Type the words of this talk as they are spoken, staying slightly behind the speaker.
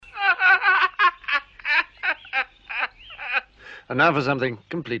And now for something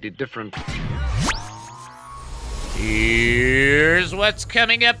completely different. Here's what's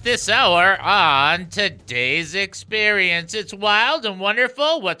coming up this hour on today's experience. It's wild and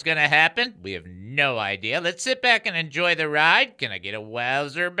wonderful. What's going to happen? We have no idea. Let's sit back and enjoy the ride. Can I get a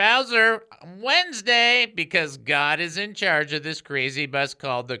wowzer bowser on Wednesday? Because God is in charge of this crazy bus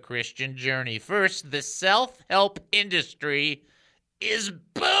called the Christian Journey. First, the self-help industry is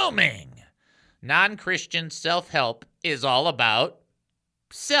booming. Non-Christian self-help is all about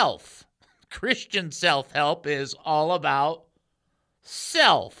self. Christian self-help is all about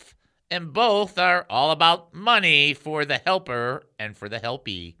self, and both are all about money for the helper and for the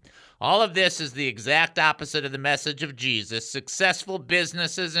helpee. All of this is the exact opposite of the message of Jesus. Successful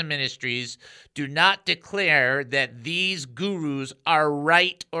businesses and ministries do not declare that these gurus are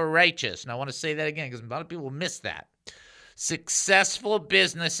right or righteous. And I want to say that again because a lot of people miss that. Successful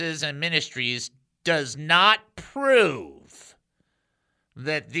businesses and ministries does not prove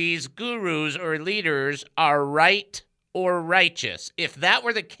that these gurus or leaders are right or righteous. If that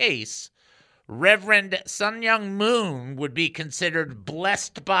were the case, Reverend Sum Yung Moon would be considered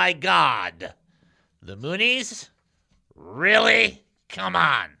blessed by God. The Moonies? Really? Come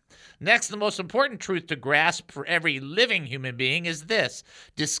on. Next, the most important truth to grasp for every living human being is this: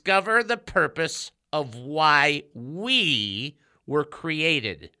 discover the purpose of why we were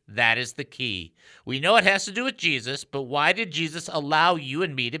created. That is the key. We know it has to do with Jesus, but why did Jesus allow you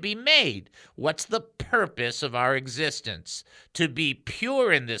and me to be made? What's the purpose of our existence? To be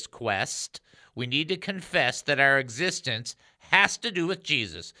pure in this quest, we need to confess that our existence has to do with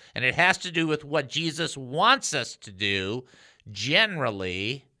Jesus, and it has to do with what Jesus wants us to do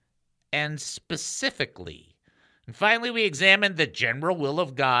generally and specifically. And finally, we examine the general will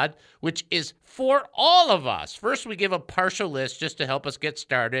of God, which is for all of us. First, we give a partial list just to help us get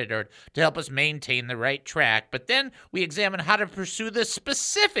started or to help us maintain the right track. But then we examine how to pursue the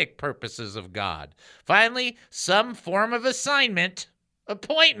specific purposes of God. Finally, some form of assignment,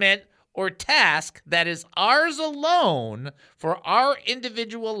 appointment, or task that is ours alone for our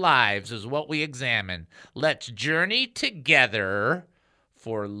individual lives is what we examine. Let's journey together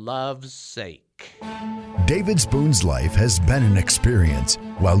for love's sake. David Spoon's life has been an experience.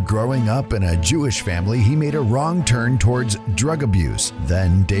 While growing up in a Jewish family, he made a wrong turn towards drug abuse.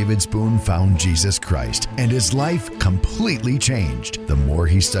 Then David Spoon found Jesus Christ, and his life completely changed. The more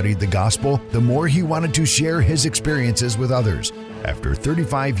he studied the gospel, the more he wanted to share his experiences with others. After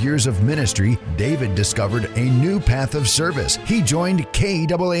 35 years of ministry, David discovered a new path of service. He joined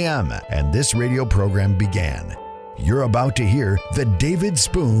KAAM, and this radio program began. You're about to hear the David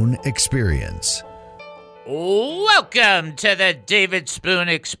Spoon Experience. Welcome to the David Spoon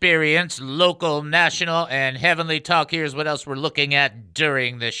Experience, local, national, and heavenly talk. Here's what else we're looking at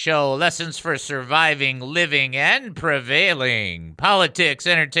during the show. Lessons for surviving, living, and prevailing. Politics,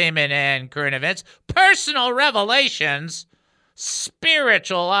 entertainment, and current events. Personal revelations.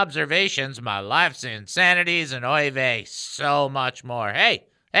 Spiritual observations. My life's insanities, and oy vey, so much more. Hey,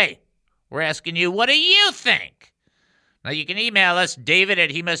 we're asking you, what do you think? Now, you can email us,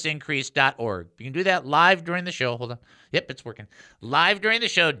 david@hemustincrease.org. You can do that live during the show. Hold on. Yep, it's working. Live during the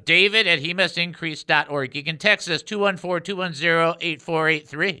show, david@hemustincrease.org. You can text us,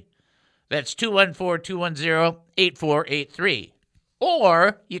 214-210-8483. That's 214-210-8483.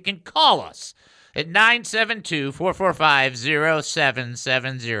 Or you can call us at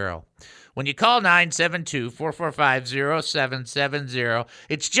 972-445-0770. When you call 972-445-0770,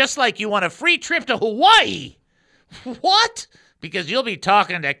 it's just like you want a free trip to Hawaii. What? Because you'll be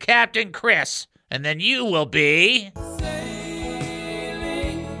talking to Captain Chris, and then you will be...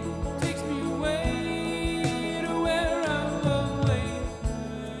 Sailing takes me away to where I'm away.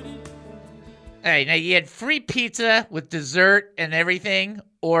 Hey, now you had free pizza with dessert and everything,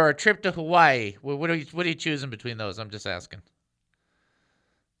 or a trip to Hawaii. What are you choosing between those? I'm just asking.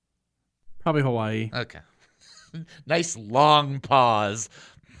 Probably Hawaii. Okay. Nice long pause.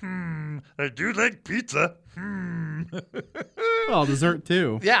 I do like pizza. Well, dessert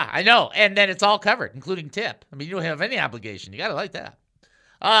too. Yeah, I know. And then it's all covered, including tip. I mean, you don't have any obligation. You got to like that.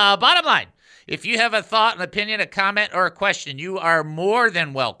 Bottom line, if you have a thought, an opinion, a comment, or a question, you are more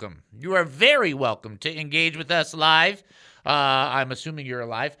than welcome. You are very welcome to engage with us live. I'm assuming you're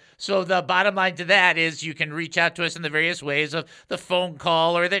alive. So the bottom line to that is you can reach out to us in the various ways of the phone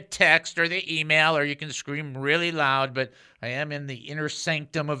call or the text or the email, or you can scream really loud. But I am in the inner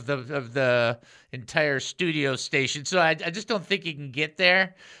sanctum of the entire studio station, so I just don't think you can get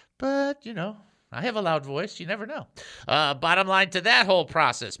there. But, you know, I have a loud voice. You never know. Bottom line to that whole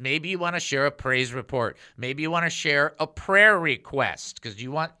process, maybe you want to share a praise report. Maybe you want to share a prayer request because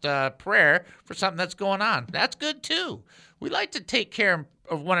you want prayer for something that's going on. That's good, too. We like to take care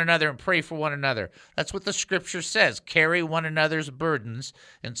of one another and pray for one another. That's what the scripture says. Carry one another's burdens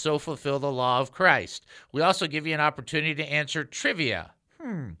and so fulfill the law of Christ. We also give you an opportunity to answer trivia.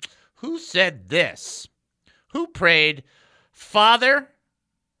 Who said this? Who prayed, Father,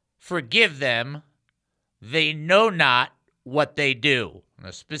 forgive them, they know not what they do. Now,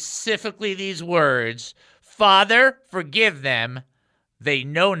 specifically these words, Father, forgive them, they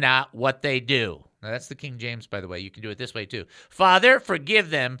know not what they do. Now, that's the King James, by the way. You can do it this way, too. Father, forgive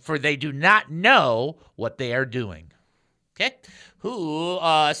them, for they do not know what they are doing. Okay? Who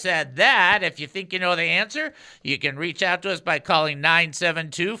said that? If you think you know the answer, you can reach out to us by calling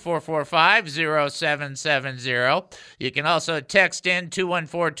 972-445-0770. You can also text in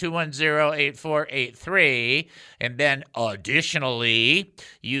 214-210-8483. And then additionally,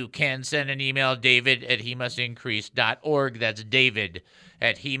 you can send an email, david@hemustincrease.org. That's David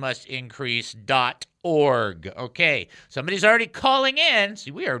at hemustincrease.org. Okay, somebody's already calling in.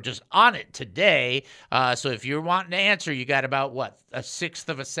 See, we are just on it today. So if you're wanting to answer, you got about, what, a sixth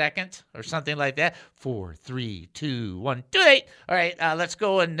of a second or something like that? 4, 3, 2, 1, 2, 8. All right, let's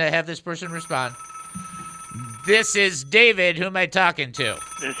go and have this person respond. This is David. Who am I talking to?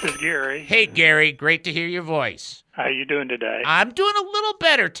 This is Gary. Hey, Gary. Great to hear your voice. How you doing today? I'm doing a little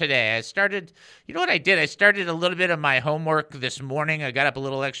better today. You know what I did? I started a little bit of my homework this morning. I got up a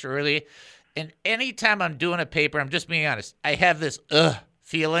little extra early. And anytime I'm doing a paper, I'm just being honest, I have this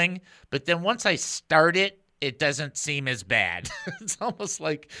feeling. But then once I start it, it doesn't seem as bad. It's almost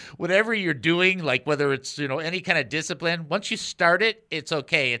like whatever you're doing, like whether it's, any kind of discipline, once you start it, it's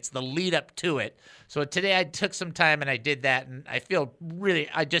okay. It's the lead up to it. So today I took some time and I did that, and I feel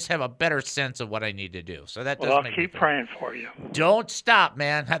I just have a better sense of what I need to do. So that does I'll make me keep feel. praying for you. Don't stop,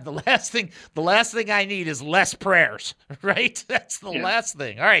 man. The last thing I need is less prayers, right? That's the last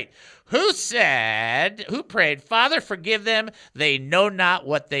thing. All right. Who prayed, Father, forgive them, they know not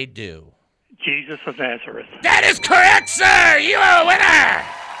what they do? Jesus of Nazareth. That is correct, sir. You are a winner.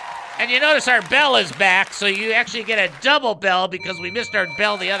 And you notice our bell is back, so you actually get a double bell because we missed our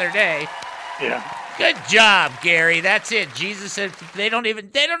bell the other day. Yeah. Good job, Gary. That's it. Jesus said they don't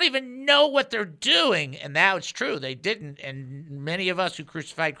even know what they're doing, and that's true. They didn't. And many of us who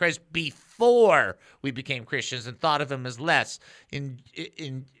crucified Christ before we became Christians and thought of him as less, we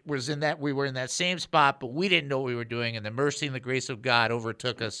were in that same spot, but we didn't know what we were doing, and the mercy and the grace of God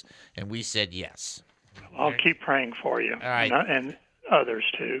overtook us, and we said yes. I'll keep praying for you. All right. And others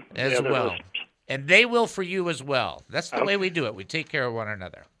too. As the other well. listeners. And they will for you as well. That's the way we do it. We take care of one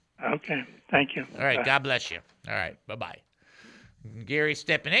another. Okay. Thank you. All right. Bye. God bless you. All right. Bye-bye. Gary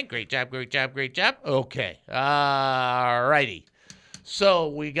stepping in. Great job, great job, great job. Okay. All righty. So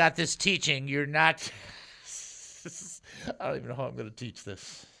we got this teaching. You're not... I don't even know how I'm going to teach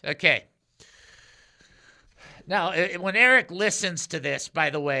this. Okay. Now, when Eric listens to this,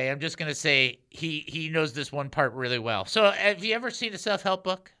 by the way, I'm just going to say he knows this one part really well. So have you ever seen a self-help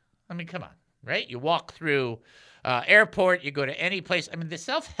book? I mean, come on, right? You walk through airport, you go to any place. I mean, the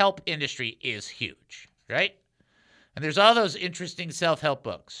self-help industry is huge, right? And there's all those interesting self-help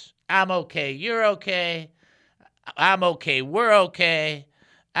books. I'm okay, you're okay. I'm okay, we're okay.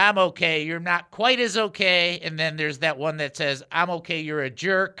 I'm okay, you're not quite as okay. And then there's that one that says, I'm okay, you're a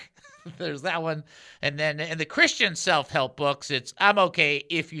jerk. There's that one. And then in the Christian self-help books, it's, I'm okay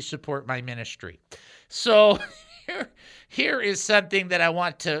if you support my ministry. So here is something that I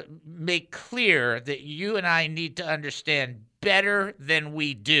want to make clear that you and I need to understand better than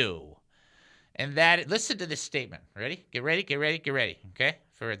we do. And that, listen to this statement. Ready? Get ready, get ready, get ready. Okay?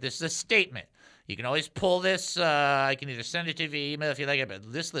 This is a statement. You can always pull this. I can either send it to you via email if you like it,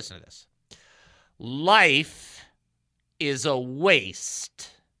 but just listen to this. Life is a waste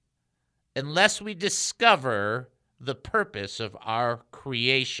unless we discover the purpose of our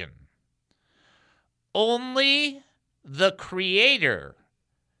creation. Only the Creator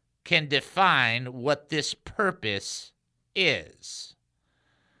can define what this purpose is.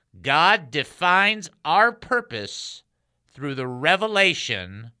 God defines our purpose through the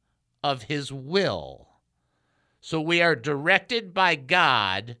revelation of His will. So we are directed by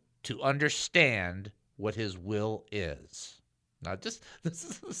God to understand what His will is. Now, this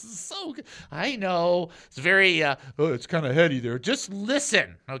is so good. I know it's very, it's kind of heady there. Just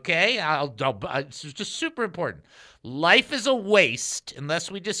listen, okay? It's just super important. Life is a waste unless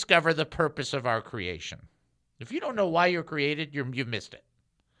we discover the purpose of our creation. If you don't know why you're created, you've missed it.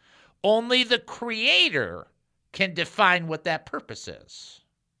 Only the Creator can define what that purpose is.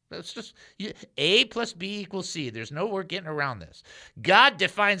 That's just A plus B equals C. There's no way getting around this. God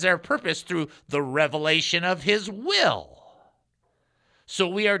defines our purpose through the revelation of His will. So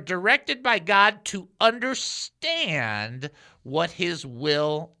we are directed by God to understand what his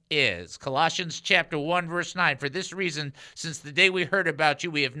will is. Colossians chapter 1, verse 9, for this reason, since the day we heard about you,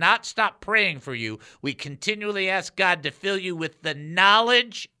 we have not stopped praying for you. We continually ask God to fill you with the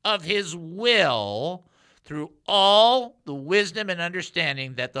knowledge of his will through all the wisdom and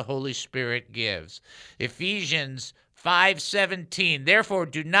understanding that the Holy Spirit gives. Ephesians 5:17, therefore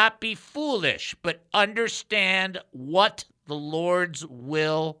do not be foolish, but understand what the Lord's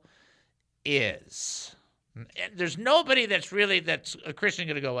will is. And there's nobody that's a Christian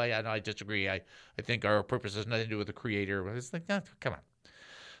going to go, well, yeah, no, I disagree. I think our purpose has nothing to do with the Creator. It's like, no, come on.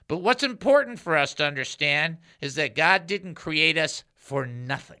 But what's important for us to understand is that God didn't create us for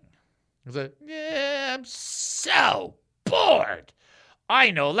nothing. He's like, yeah, I'm so bored. I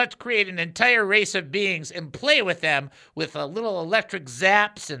know, let's create an entire race of beings and play with them with a little electric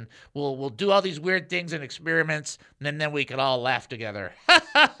zaps, and we'll do all these weird things and experiments, and then we could all laugh together.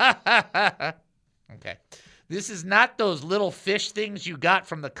 Okay. This is not those little fish things you got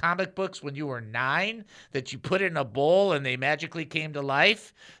from the comic books when you were 9 that you put in a bowl and they magically came to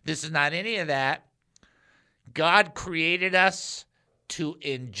life. This is not any of that. God created us to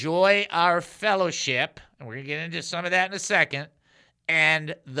enjoy our fellowship, and we're going to get into some of that in a second.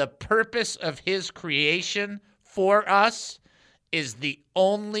 And the purpose of his creation for us is the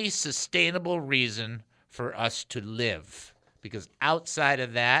only sustainable reason for us to live. Because outside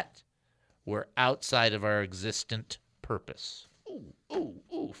of that, we're outside of our existent purpose. Ooh,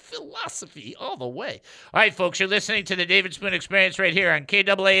 philosophy all the way. All right, folks, you're listening to the David Spoon Experience right here on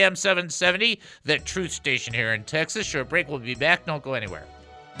KAAM 770, the truth station here in Texas. Short break, we'll be back. Don't go anywhere.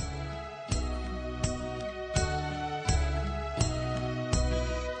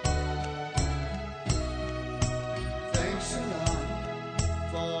 Thanks a lot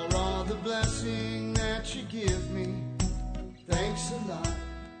for all the blessing that you give me. Thanks a lot.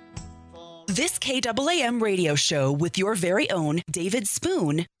 This KAAM radio show with your very own David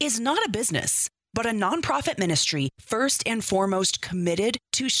Spoon is not a business, but a nonprofit ministry first and foremost committed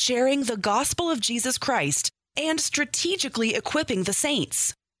to sharing the gospel of Jesus Christ and strategically equipping the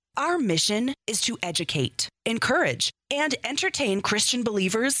saints. Our mission is to educate, encourage, and entertain Christian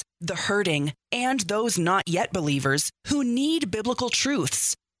believers, the hurting, and those not yet believers who need biblical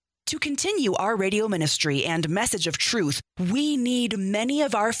truths. To continue our radio ministry and message of truth, we need many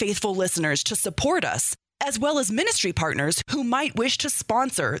of our faithful listeners to support us, as well as ministry partners who might wish to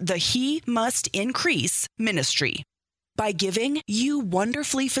sponsor the He Must Increase ministry. By giving, you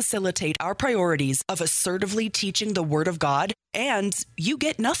wonderfully facilitate our priorities of assertively teaching the Word of God, and you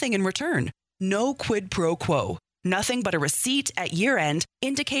get nothing in return. No quid pro quo. Nothing but a receipt at year-end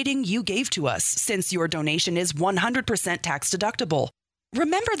indicating you gave to us, since your donation is 100% tax deductible.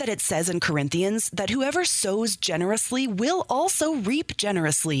 Remember that it says in Corinthians that whoever sows generously will also reap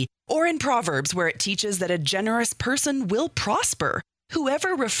generously, or in Proverbs where it teaches that a generous person will prosper.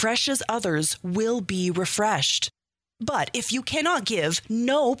 Whoever refreshes others will be refreshed. But if you cannot give,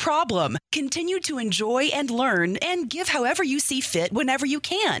 no problem. Continue to enjoy and learn and give however you see fit whenever you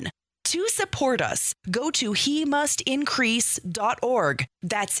can. To support us, go to hemustincrease.org.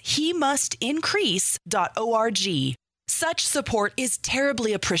 That's hemustincrease.org. Such support is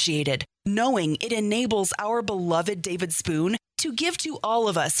terribly appreciated, knowing it enables our beloved David Spoon to give to all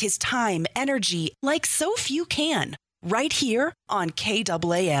of us his time, energy, like so few can, right here on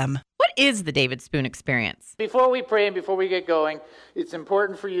KAAM. What is the David Spoon Experience? Before we pray and before we get going, it's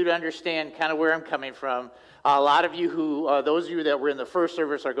important for you to understand kind of where I'm coming from. A lot of you those of you that were in the first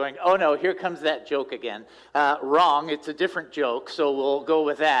service are going, oh no, here comes that joke again. Wrong, it's a different joke, so we'll go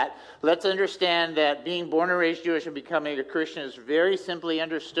with that. Let's understand that being born and raised Jewish and becoming a Christian is very simply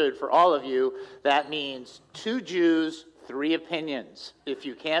understood for all of you. That means 2 Jews, 3 opinions. If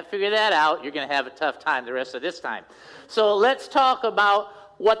you can't figure that out, you're going to have a tough time the rest of this time. So let's talk about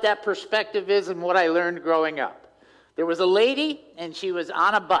what that perspective is and what I learned growing up. There was a lady, and she was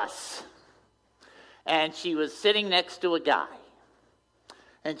on a bus. And she was sitting next to a guy.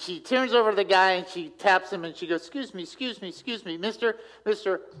 And she turns over to the guy and she taps him and she goes, excuse me, mister,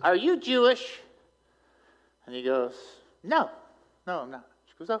 are you Jewish? And he goes, no, I'm not.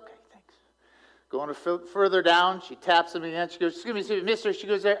 She goes, okay, thanks. Going further down, she taps him again. She goes, excuse me, mister. She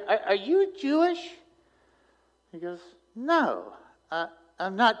goes, are you Jewish? He goes, no,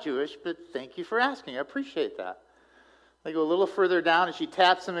 I'm not Jewish, but thank you for asking. I appreciate that. They go a little further down, and she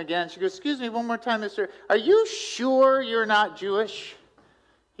taps him again. She goes, excuse me one more time, mister. Are you sure you're not Jewish?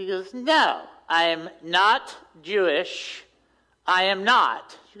 He goes, no, I am not Jewish. I am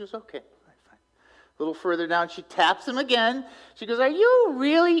not. She goes, okay, all right, fine. A little further down, she taps him again. She goes, are you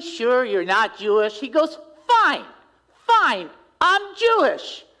really sure you're not Jewish? He goes, fine. I'm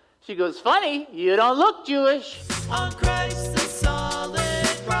Jewish. She goes, funny, you don't look Jewish. On Christ the solid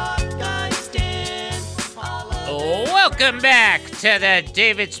rock I stand. Welcome back to the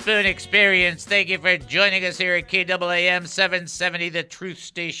David Spoon Experience. Thank you for joining us here at KAAM 770, the truth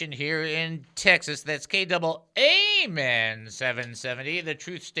station here in Texas. That's KAAM 770, the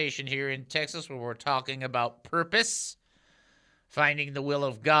truth station here in Texas, where we're talking about purpose, finding the will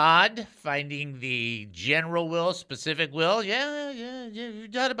of God, finding the general will, specific will. Yeah, you've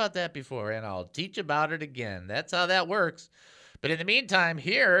done about that before, and I'll teach about it again. That's how that works. But in the meantime,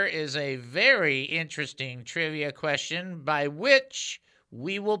 here is a very interesting trivia question by which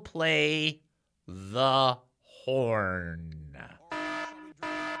we will play the horn.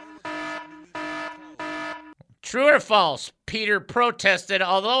 True or false? Peter protested,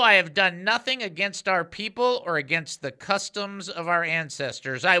 although I have done nothing against our people or against the customs of our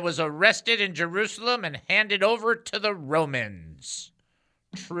ancestors, I was arrested in Jerusalem and handed over to the Romans.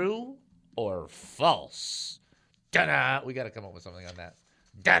 True or false? Da-da! We got to come up with something on that.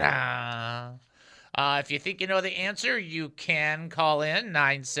 Da-da! If you think you know the answer, you can call in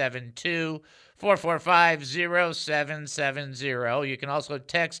 972-445-0770. You can also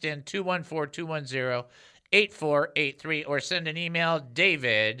text in 214-210-8483 or send an email,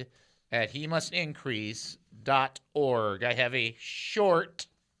 david@hemustincrease.org. I have a short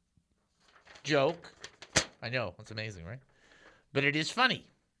joke. I know, it's amazing, right? But it is funny.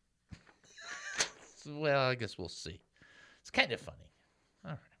 Well, I guess we'll see. It's kind of funny.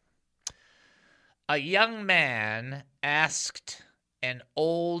 All right. A young man asked an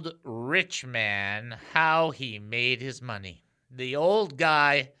old rich man how he made his money. The old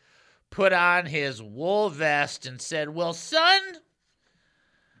guy put on his wool vest and said, well, son,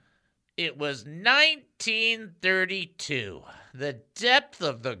 it was 1932, the depth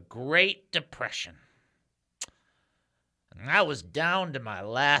of the Great Depression. And I was down to my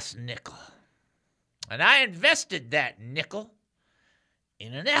last nickel. And I invested that nickel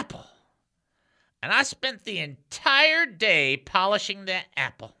in an apple. And I spent the entire day polishing that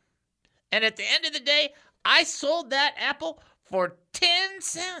apple. And at the end of the day, I sold that apple for 10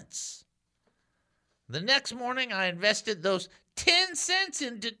 cents. The next morning, I invested those 10 cents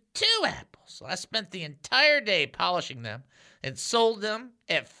into 2 apples. I spent the entire day polishing them and sold them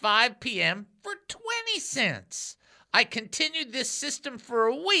at 5 p.m. for 20 cents. I continued this system for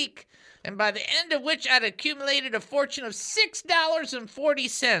a week, and by the end of which I'd accumulated a fortune of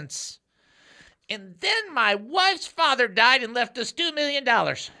 $6.40. And then my wife's father died and left us $2 million.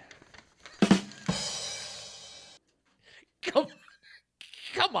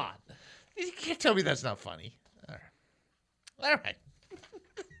 Come on. You can't tell me that's not funny. All right.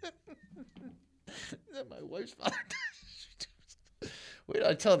 Then my wife's father died. Wait till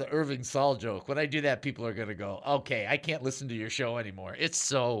I tell the Irving Saul joke. When I do that, people are going to go, okay, I can't listen to your show anymore. It's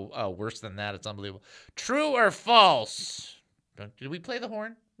so worse than that. It's unbelievable. True or false? Did we play the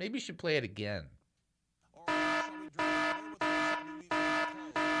horn? Maybe you should play it again.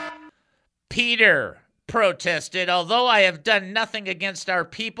 Peter protested, although I have done nothing against our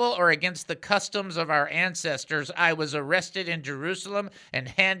people or against the customs of our ancestors, I was arrested in Jerusalem and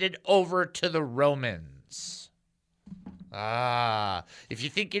handed over to the Romans. If you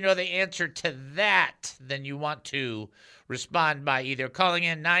think you know the answer to that, then you want to respond by either calling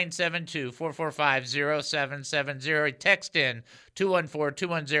in 972-445-0770, text in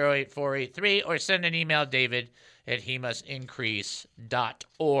 214-210-8483, or send an email,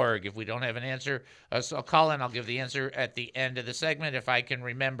 david@hemustincrease.org. If we don't have an answer, I'll call in. I'll give the answer at the end of the segment if I can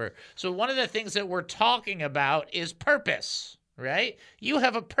remember. So one of the things that we're talking about is purpose. Right? You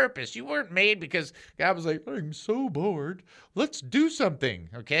have a purpose. You weren't made because God was like, I'm so bored. Let's do something.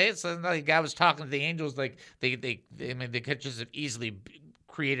 Okay? So like God was talking to the angels like they could just have easily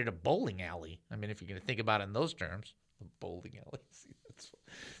created a bowling alley. I mean, if you're going to think about it in those terms, a bowling alley.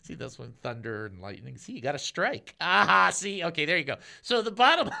 See, that's when thunder and lightning. See, you got to strike. See, okay, there you go. So the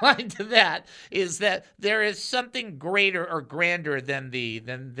bottom line to that is that there is something greater or grander than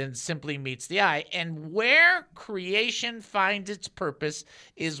simply meets the eye. And where creation finds its purpose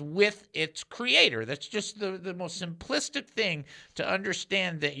is with its creator. That's just the most simplistic thing to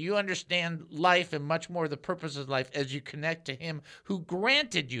understand, that you understand life and much more the purpose of life as you connect to him who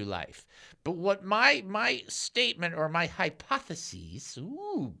granted you life. But what my statement or my hypothesis,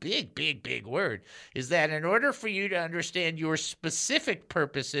 big word, is that in order for you to understand your specific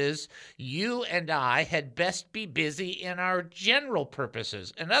purposes, you and I had best be busy in our general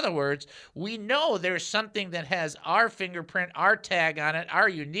purposes. In other words, we know there's something that has our fingerprint, our tag on it, our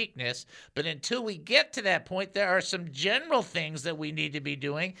uniqueness, but until we get to that point, there are some general things that we need to be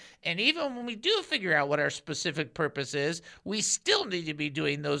doing. And even when we do figure out what our specific purpose is, we still need to be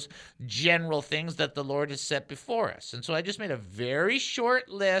doing those general things that the Lord has set before us. And so I just made a very short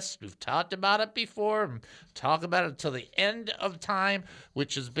list. We've talked about it before, and talk about it until the end of time,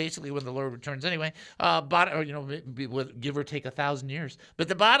 which is basically when the Lord returns anyway, give or take 1,000 years. But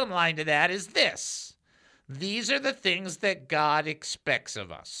the bottom line to that is this. These are the things that God expects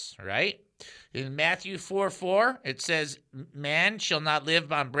of us, right? In Matthew 4:4, it says, man shall not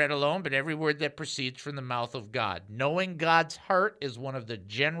live on bread alone, but every word that proceeds from the mouth of God. Knowing God's heart is one of the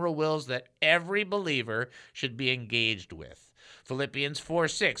general wills that every believer should be engaged with. Philippians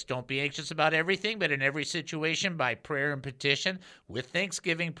 4:6, don't be anxious about everything, but in every situation, by prayer and petition, with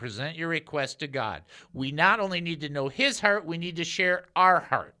thanksgiving, present your request to God. We not only need to know his heart, we need to share our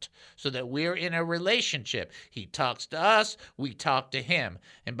heart so that we're in a relationship. He talks to us, we talk to him.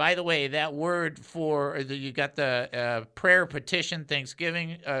 And by the way, that word you got the prayer, petition,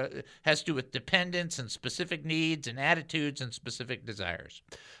 thanksgiving, has to do with dependence and specific needs and attitudes and specific desires.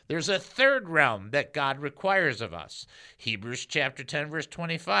 There's a third realm that God requires of us. Hebrews chapter 10, verse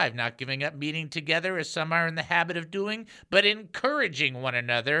 25, not giving up meeting together as some are in the habit of doing, but encouraging one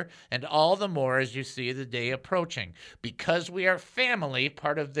another, and all the more as you see the day approaching. Because we are family,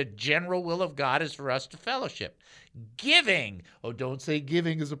 part of the general will of God is for us to fellowship. Giving. Oh, don't say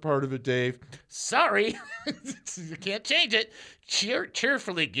giving is a part of it, Dave. Sorry. You can't change it.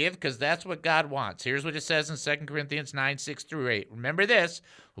 Cheerfully give, because that's what God wants. Here's what it says in 2 Corinthians 9:6-8. Remember this,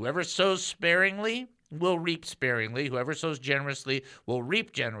 whoever sows sparingly will reap sparingly. Whoever sows generously will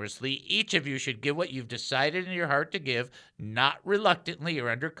reap generously. Each of you should give what you've decided in your heart to give, not reluctantly or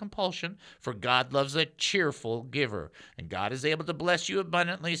under compulsion, for God loves a cheerful giver. And God is able to bless you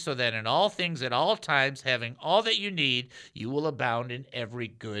abundantly, so that in all things at all times, having all that you need, you will abound in every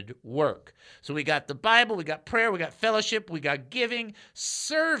good work. So we got the Bible, we got prayer, we got fellowship, we got giving,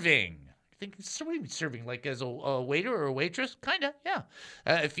 serving. Serving like as a waiter or a waitress? Kind of, yeah.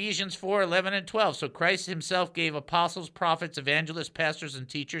 Ephesians 4:11-12. So Christ himself gave apostles, prophets, evangelists, pastors, and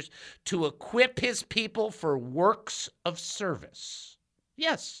teachers to equip his people for works of service.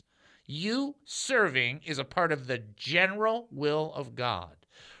 Yes, you serving is a part of the general will of God.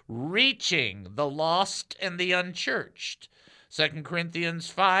 Reaching the lost and the unchurched. 2 Corinthians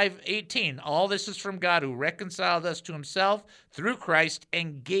 5:18, all this is from God who reconciled us to himself through Christ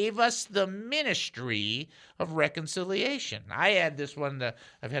and gave us the ministry of reconciliation. I add this one,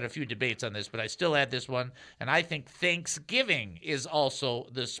 I've had a few debates on this, but I still add this one, and I think thanksgiving is also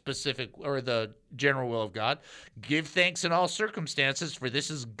the specific or the general will of God. Give thanks in all circumstances, for this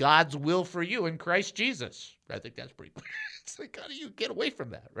is God's will for you in Christ Jesus. I think that's pretty clear. It's like, how do you get away from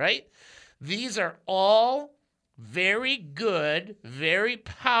that, right? These are all very good, very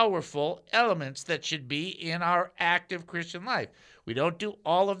powerful elements that should be in our active Christian life. We don't do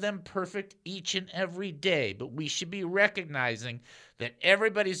all of them perfect each and every day, but we should be recognizing that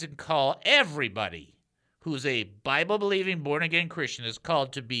everybody who's a Bible-believing, born-again Christian is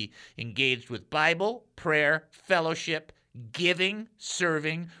called to be engaged with Bible, prayer, fellowship, giving,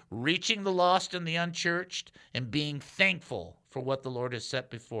 serving, reaching the lost and the unchurched, and being thankful for what the Lord has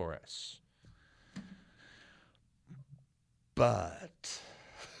set before us. But,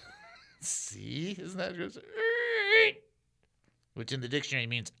 see, isn't that just, which in the dictionary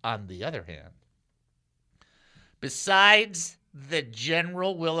means on the other hand. Besides the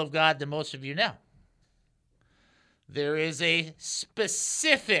general will of God that most of you know, there is a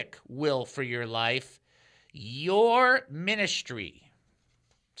specific will for your life, your ministry.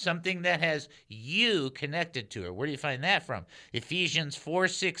 Something that has you connected to it. Where do you find that from? Ephesians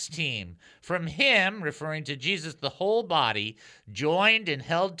 4:16. From him, referring to Jesus, the whole body, joined and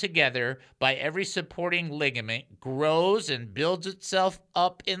held together by every supporting ligament, grows and builds itself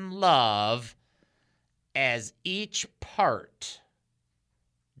up in love as each part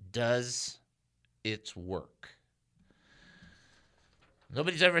does its work.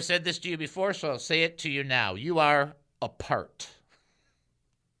 Nobody's ever said this to you before, so I'll say it to you now. You are a part.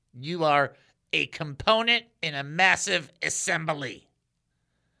 You are a component in a massive assembly.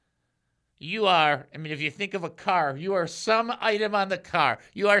 You are, if you think of a car, you are some item on the car.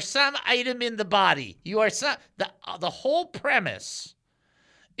 You are some item in the body. You are the whole premise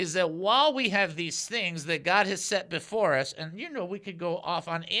is that while we have these things that God has set before us, and we could go off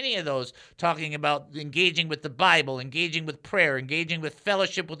on any of those, talking about engaging with the Bible, engaging with prayer, engaging with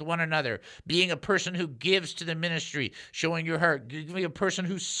fellowship with one another, being a person who gives to the ministry, showing your heart, being a person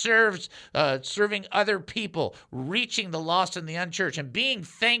who serves, serving other people, reaching the lost and the unchurched, and being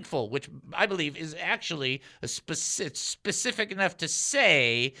thankful, which I believe is actually specific enough to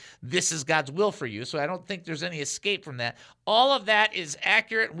say this is God's will for you. So I don't think there's any escape from that. All of that is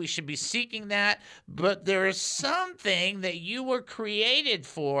accurate. We should be seeking that. But there is something that you were created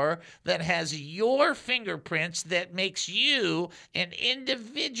for that has your fingerprints that makes you an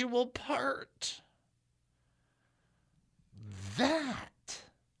individual part. That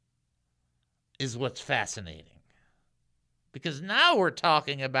is what's fascinating. Because now we're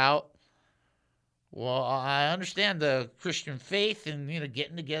talking about, well, I understand the Christian faith and,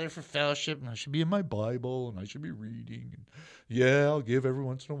 getting together for fellowship, and I should be in my Bible, and I should be reading. And, yeah, I'll give every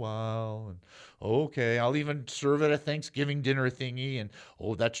once in a while. And, okay, I'll even serve at a Thanksgiving dinner thingy. And,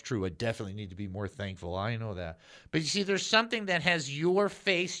 oh, that's true. I definitely need to be more thankful. I know that. But you see, there's something that has your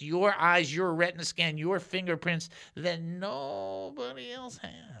face, your eyes, your retina scan, your fingerprints that nobody else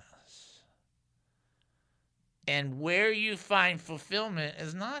has. And where you find fulfillment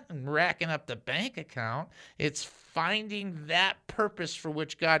is not in racking up the bank account. It's finding that purpose for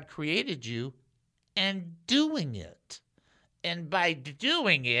which God created you and doing it. And by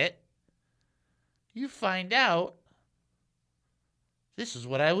doing it, you find out this is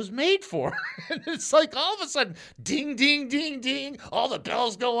what I was made for. And it's like all of a sudden, ding, ding, ding, ding, all the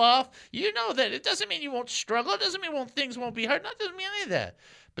bells go off. You know that it doesn't mean you won't struggle. It doesn't mean things won't be hard. No, it doesn't mean any of that.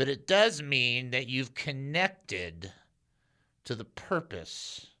 But it does mean that you've connected to the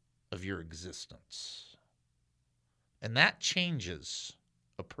purpose of your existence. And that changes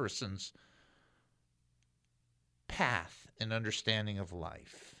a person's path and understanding of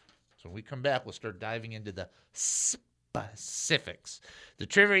life. So when we come back, we'll start diving into the specifics. The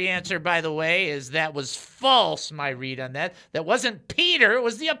trivia answer, by the way, is that was false, my read on that. That wasn't Peter, it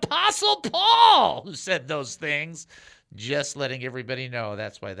was the Apostle Paul who said those things. Just letting everybody know.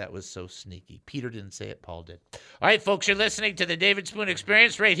 That's why that was so sneaky. Peter didn't say it, Paul did. All right, folks, you're listening to the David Spoon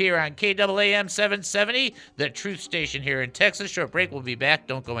Experience right here on KAAM 770, the truth station here in Texas. Short break. We'll be back.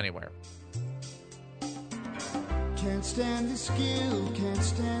 Don't go anywhere. Can't stand this guilt, can't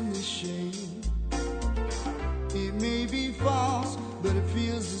stand this shame. It may be false, but it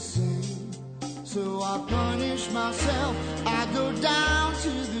feels the same. So I punish myself. I go down to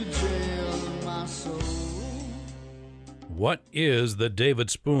the jail of my soul. What is the David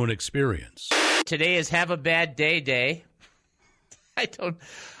Spoon Experience? Today is Have a Bad Day. I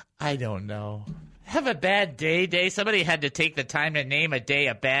don't know. Have a bad day. Somebody had to take the time to name a day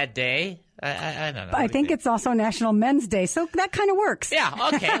a bad day. I don't know. I think it's also National Men's Day, so that kind of works.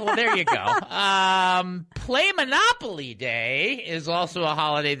 Yeah, okay. Well, there you go. Play Monopoly Day is also a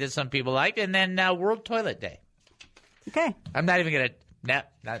holiday that some people like, and then World Toilet Day. Okay. I'm not even going to...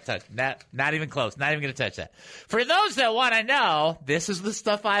 not even close. Not even going to touch that. For those that want to know, this is the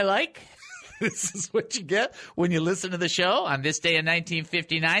stuff I like. This is what you get when you listen to the show. On this day in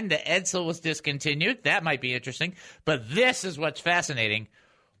 1959, the Edsel was discontinued. That might be interesting. But this is what's fascinating.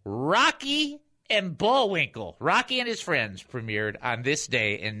 Rocky and Bullwinkle, Rocky and his friends, premiered on this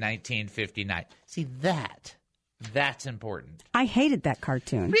day in 1959. See, that's important. I hated that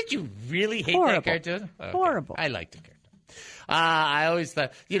cartoon. Did you really hate that cartoon? Okay. Horrible. I liked the cartoon. I always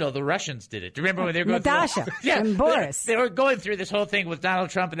thought, the Russians did it. Do you remember when they were going Natasha through and Boris? They were going through this whole thing with Donald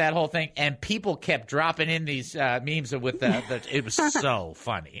Trump and that whole thing, and people kept dropping in these memes with it was so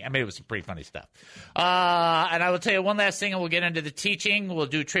funny. I mean, it was some pretty funny stuff. And I will tell you one last thing, and we'll get into the teaching. We'll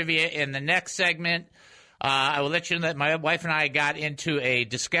do trivia in the next segment. I will let you know that my wife and I got into a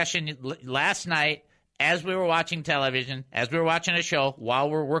discussion last night as we were watching television, as we were watching a show, while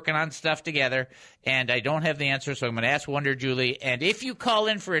we're working on stuff together, and I don't have the answer, so I'm going to ask Wonder Julie. And if you call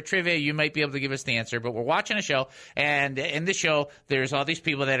in for a trivia, you might be able to give us the answer. But we're watching a show, and in the show, there's all these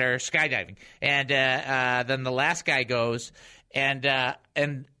people that are skydiving. And then the last guy goes, and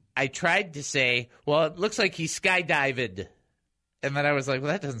I tried to say, well, it looks like he skydived. And then I was like,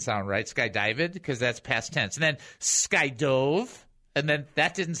 well, that doesn't sound right, skydived, because that's past tense. And then skydove. And then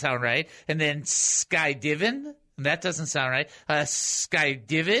that didn't sound right. And then skydivin, that doesn't sound right.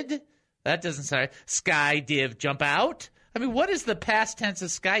 Skydivid, that doesn't sound right. Skydiv, jump out. I mean, what is the past tense of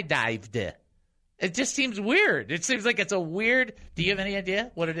skydived? It just seems weird. It seems like it's a weird. Do you have any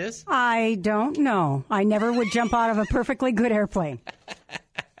idea what it is? I don't know. I never would jump out of a perfectly good airplane.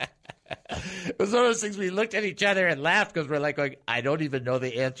 It was one of those things we looked at each other and laughed because we're like, I don't even know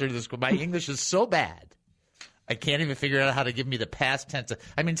the answer to this. My English is so bad. I can't even figure out how to give me the past tense.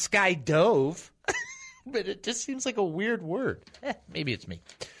 I mean, skydove, but it just seems like a weird word. Maybe it's me.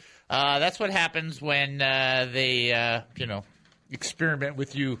 That's what happens when they, experiment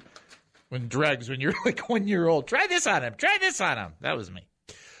with you when drugs, when you're like 1 year old. Try this on him. Try this on him. That was me.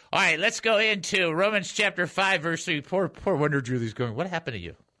 All right, let's go into Romans chapter 5, verse 3. Poor Wonder Julie's going, what happened to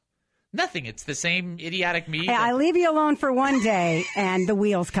you? Nothing. It's the same idiotic me. Hey, I leave you alone for one day, and the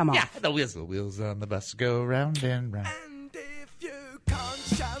wheels come off. Yeah, the wheels on the bus go round and round. And if you can't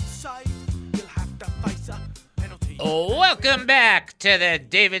shout sight, you'll have to face a penalty. Welcome back to the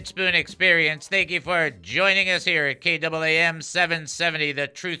David Spoon Experience. Thank you for joining us here at KAAM 770, the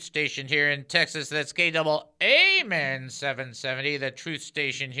truth station here in Texas. That's KAAM 770, the truth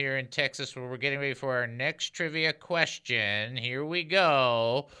station here in Texas, where we're getting ready for our next trivia question. Here we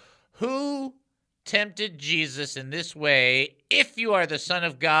go. Who tempted Jesus in this way? If you are the Son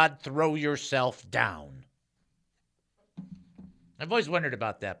of God, throw yourself down. I've always wondered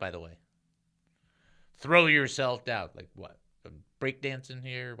about that, by the way. Throw yourself down. Like what? Breakdancing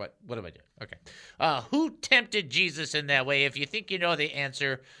here? What am I doing? Okay. Who tempted Jesus in that way? If you think you know the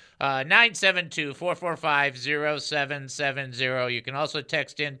answer, 972-445-0770. You can also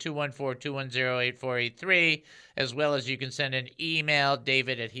text in 214-210-8483, as well as you can send an email,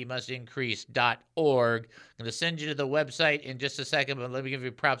 david@hemustincrease.org. I'm going to send you to the website in just a second, but let me give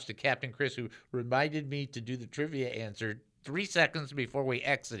you props to Captain Chris, who reminded me to do the trivia answer 3 seconds before we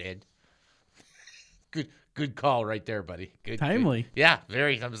exited. Good call right there, buddy. Good, timely. Good. Yeah,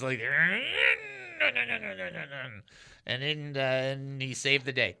 very. I was like, and then he saved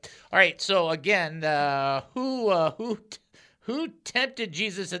the day. All right. So again, who tempted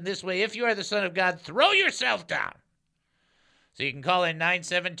Jesus in this way? If you are the Son of God, throw yourself down. So you can call in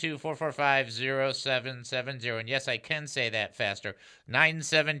 972-445-0770. And yes, I can say that faster.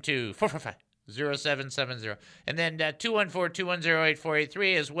 972-445-0770. And then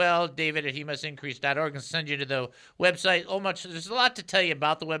 214-210-8483 as well. David@hemustincrease.org, and send you to the website. There's a lot to tell you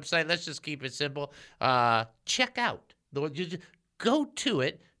about the website. Let's just keep it simple. Check out. Go to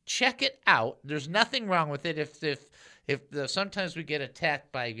it. Check it out. There's nothing wrong with it. If sometimes we get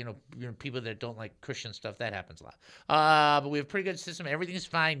attacked by people that don't like Christian stuff, that happens a lot. But we have a pretty good system. Everything's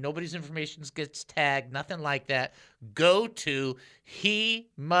fine. Nobody's information gets tagged. Nothing like that. Go to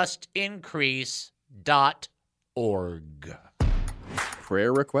hemustincrease.org.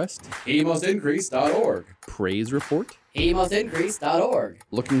 Prayer request? hemustincrease.org. Praise report? hemustincrease.org.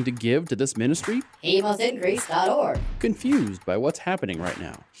 Looking to give to this ministry? hemustincrease.org. Confused by what's happening right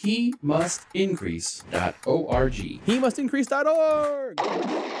now? hemustincrease.org. hemustincrease.org.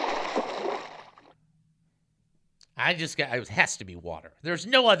 It has to be water. There's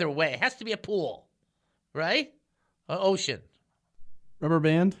no other way. It has to be a pool, right? An ocean. Rubber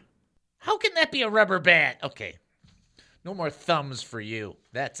band? How can that be a rubber band? Okay. No more thumbs for you.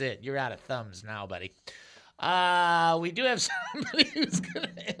 That's it. You're out of thumbs now, buddy. We do have somebody who's going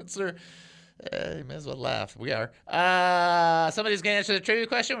to answer. You may as well laugh. We are. Somebody's going to answer the trivia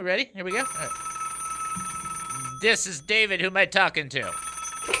question. We ready? Here we go. Right. This is David. Who am I talking to?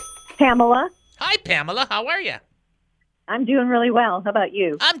 Pamela. Hi, Pamela. How are you? I'm doing really well. How about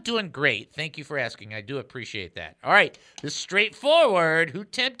you? I'm doing great. Thank you for asking. I do appreciate that. All right. This is straightforward. Who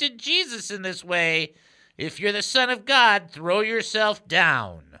tempted Jesus in this way? If you're the Son of God, throw yourself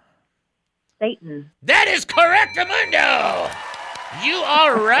down. Satan. That is correct, Amundo. You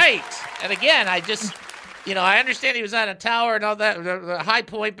are right. And again, I understand he was on a tower and all that, the high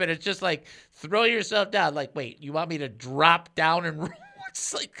point, but it's just like, throw yourself down. Like, wait, you want me to drop down and roll?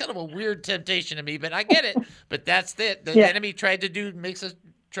 It's like kind of a weird temptation to me, but I get it. But that's it. The enemy tried to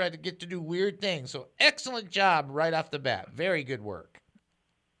get to do weird things. So excellent job right off the bat. Very good work.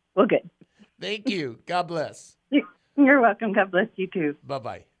 Well, good. Thank you. God bless. You're welcome. God bless you too.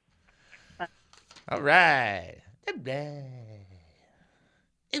 Bye-bye. All right. Okay.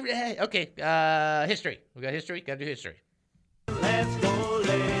 History. We got history. Got to do history. Let's go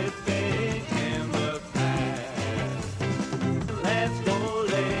living in the past. Let's go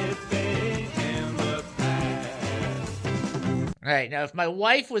living in the past. All right. Now, if my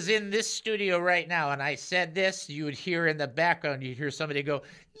wife was in this studio right now and I said this, you would hear in the background, you'd hear somebody go,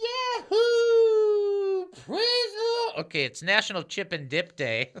 Yahoo! Praise the Lord. Okay, it's National Chip and Dip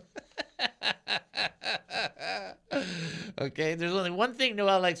Day. Okay, there's only one thing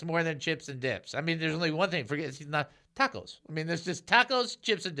Noelle likes more than chips and dips. I mean, there's only one thing. Forget it's not tacos. I mean, there's just tacos,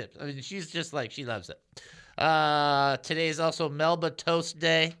 chips, and dips. I mean, she's just like, she loves it. Today is also Melba Toast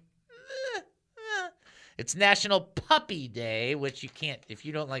Day. It's National Puppy Day, which you can't, if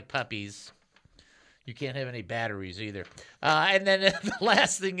you don't like puppies, you can't have any batteries either. And then the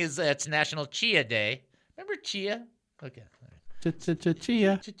last thing is it's National Chia Day. Remember Chia? Okay.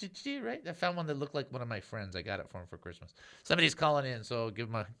 Chia. Chia, right? I found one that looked like one of my friends. I got it for him for Christmas. Somebody's calling in, so give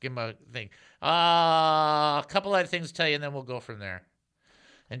him a thing. A couple other things to tell you, and then we'll go from there.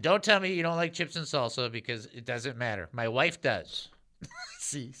 And don't tell me you don't like chips and salsa, because it doesn't matter. My wife does.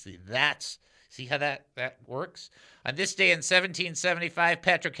 See how that works? On this day in 1775,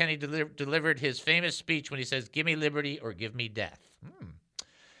 Patrick Henry delivered his famous speech when he says, "Give me liberty or give me death."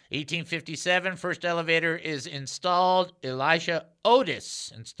 1857, first elevator is installed. Elisha Otis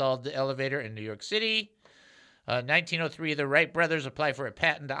installed the elevator in New York City. 1903, the Wright brothers apply for a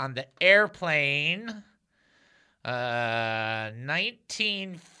patent on the airplane.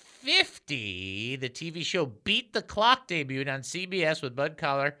 1950, the TV show Beat the Clock debuted on CBS with Bud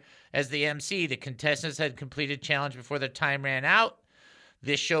Collyer as the MC. The contestants had completed challenge before their time ran out.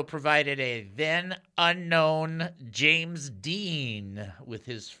 This show provided a then unknown James Dean with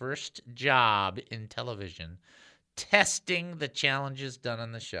his first job in television, testing the challenges done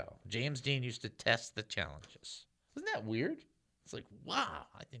on the show. James Dean used to test the challenges. Isn't that weird? It's like, wow,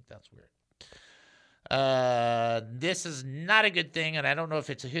 I think that's weird. This is not a good thing, and I don't know if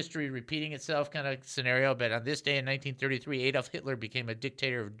it's a history repeating itself kind of scenario, but on this day in 1933, Adolf Hitler became a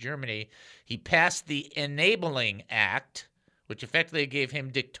dictator of Germany. He passed the Enabling Act, which effectively gave him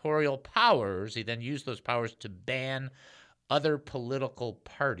dictatorial powers. He then used those powers to ban other political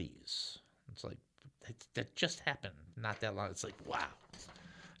parties. It's like, that just happened not that long. It's like, wow.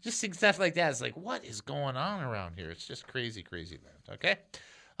 Just think stuff like that. It's like, what is going on around here? It's just crazy, crazy land. Okay?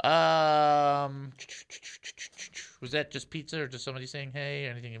 Was that just pizza or just somebody saying, hey,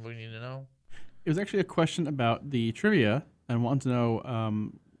 anything we need to know? It was actually a question about the trivia and wanted to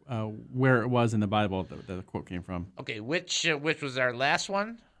know where it was in the Bible that the quote came from. Okay, which was our last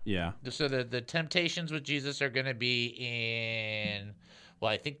one? Yeah. So the temptations with Jesus are going to be in,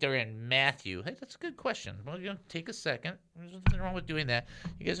 well, I think they're in Matthew. Hey, that's a good question. Well, take a second. There's nothing wrong with doing that.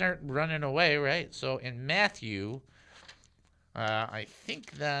 You guys aren't running away, right? So in Matthew, I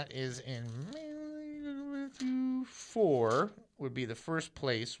think that is in Matthew 4 would be the first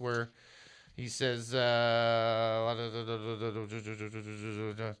place where he says, devil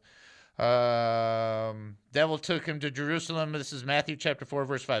took him to Jerusalem. This is Matthew chapter 4,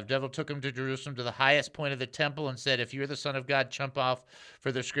 verse 5. Devil took him to Jerusalem to the highest point of the temple and said, if you're the Son of God, jump off.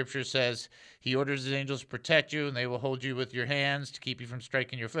 For the scripture says, he orders his angels to protect you, and they will hold you with your hands to keep you from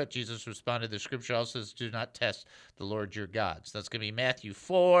striking your foot. Jesus responded, the scripture also says, do not test the Lord your God. So that's going to be Matthew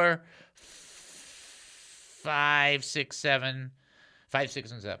 4, 5, 6, 7. 5,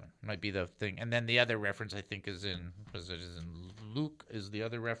 6, and 7 might be the thing. And then the other reference, I think, is in Luke, is the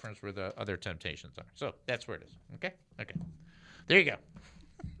other reference where the other temptations are. So that's where it is. Okay? Okay. There you go.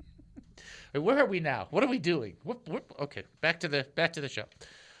 Where are we now? What are we doing? Okay, back to the show.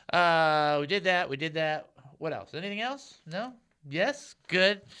 We did that. What else? Anything else? No? Yes?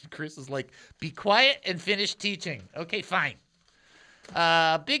 Good. Chris is like, be quiet and finish teaching. Okay, fine.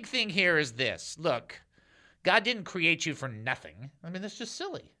 Big thing here is this. Look. God didn't create you for nothing. I mean, that's just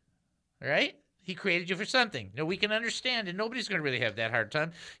silly, right? He created you for something. We can understand, and nobody's going to really have that hard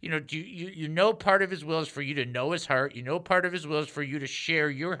time. You know part of his will is for you to know his heart. You know part of his will is for you to share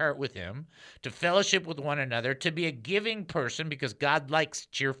your heart with him, to fellowship with one another, to be a giving person because God likes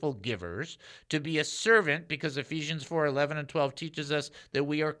cheerful givers, to be a servant because Ephesians 4, 11 and 12 teaches us that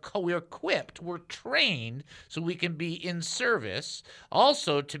we're equipped, we're trained so we can be in service.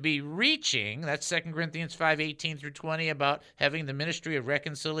 Also to be reaching, that's 2 Corinthians 5, 18 through 20 about having the ministry of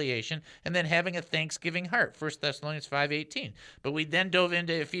reconciliation, and then having a thanksgiving heart, 1 Thessalonians 5:18. But we then dove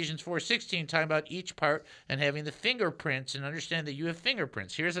into Ephesians 4:16, talking about each part and having the fingerprints and understand that you have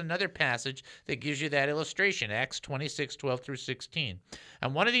fingerprints. Here's another passage that gives you that illustration, Acts 26, 12 through 16.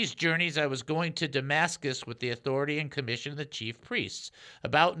 On one of these journeys, I was going to Damascus with the authority and commission of the chief priests.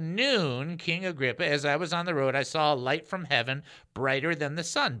 About noon, King Agrippa, as I was on the road, I saw a light from heaven, brighter than the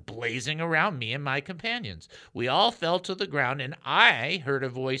sun, blazing around me and my companions. We all fell to the ground, and I heard a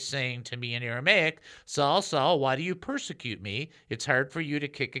voice saying to me in Aramaic, Saul, Saul, why do you persecute me? It's hard for you to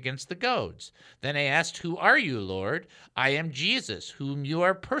kick against the goads. Then I asked, who are you, Lord? I am Jesus, whom you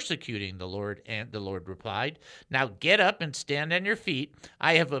are persecuting, the Lord replied. Now get up and stand on your feet.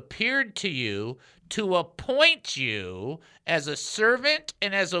 I have appeared to you to appoint you as a servant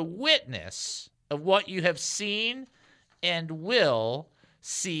and as a witness of what you have seen and will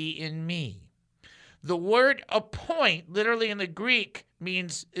see in me. The word appoint, literally in the Greek,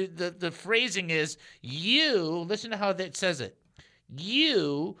 means, the phrasing is, you, listen to how that says it,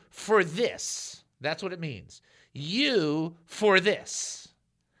 you for this. That's what it means. You for this.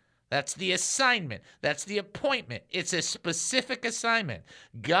 That's the assignment. That's the appointment. It's a specific assignment.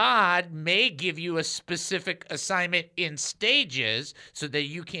 God may give you a specific assignment in stages so that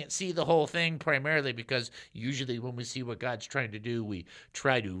you can't see the whole thing, primarily because usually when we see what God's trying to do, we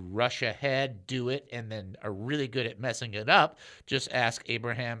try to rush ahead, do it, and then are really good at messing it up. Just ask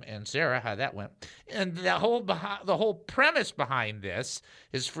Abraham and Sarah how that went. And the whole premise behind this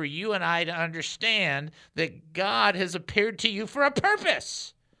is for you and I to understand that God has appeared to you for a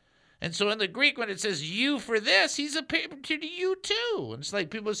purpose. And so in the Greek, when it says you for this, he's appeared to you too. And it's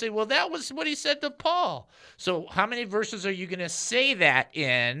like people say, well, that was what he said to Paul. So how many verses are you going to say that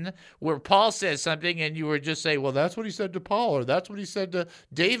in where Paul says something and you were just say, well, that's what he said to Paul, or that's what he said to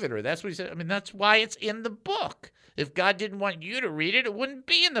David, or that's what he said. I mean, that's why it's in the book. If God didn't want you to read it, it wouldn't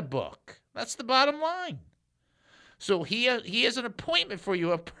be in the book. That's the bottom line. So he has an appointment for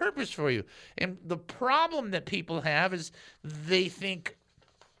you, a purpose for you. And the problem that people have is they think,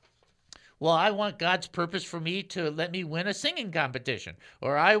 well, I want God's purpose for me to let me win a singing competition,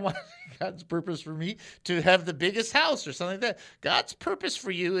 or I want God's purpose for me to have the biggest house or something like that. God's purpose for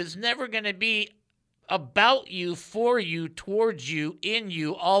you is never going to be about you, for you, towards you, in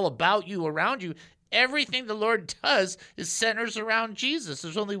you, all about you, around you. Everything the Lord does is centers around Jesus.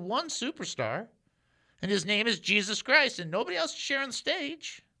 There's only one superstar, and his name is Jesus Christ, and nobody else is sharing the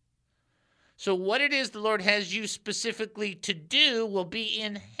stage. So what it is the Lord has you specifically to do will be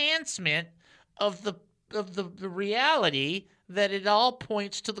enhancement of the reality that it all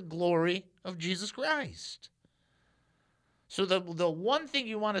points to the glory of Jesus Christ. So the one thing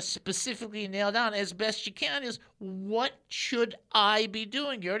you want to specifically nail down as best you can is, what should I be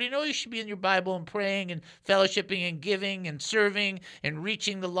doing? You already know you should be in your Bible and praying and fellowshipping and giving and serving and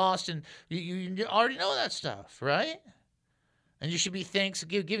reaching the lost, and you already know that stuff, right? And you should be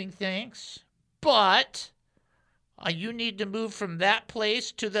giving thanks. But you need to move from that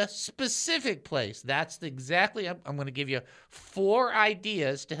place to the specific place. That's exactly, I'm going to give you 4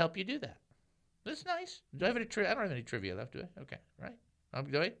 ideas to help you do that. That's nice. Do I have any trivia? I don't have any trivia left, do I? Okay, right.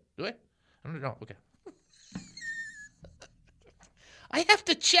 Do I? I don't know. Okay. I have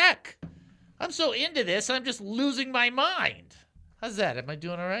to check. I'm so into this, I'm just losing my mind. How's that? Am I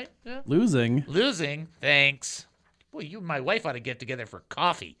doing all right? Yeah? Losing? Thanks. Boy, you and my wife ought to get together for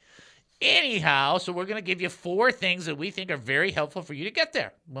coffee. Anyhow, so we're going to give you 4 things that we think are very helpful for you to get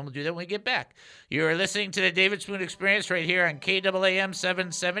there. We'll do that when we get back. You're listening to the David Spoon Experience right here on KAAM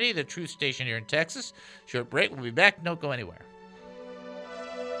 770, the truth station here in Texas. Short break. We'll be back. Don't go anywhere.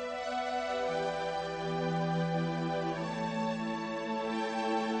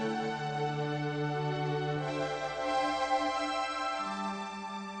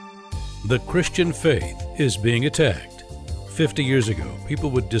 The Christian faith is being attacked. 50 years ago,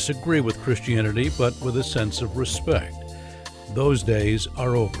 people would disagree with Christianity, but with a sense of respect. Those days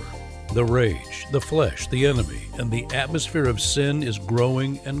are over. The rage, the flesh, the enemy, and the atmosphere of sin is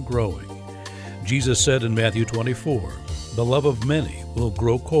growing and growing. Jesus said in Matthew 24, the love of many will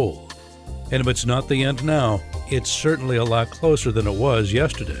grow cold. And if it's not the end now, it's certainly a lot closer than it was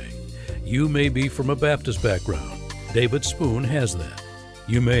yesterday. You may be from a Baptist background. David Spoon has that.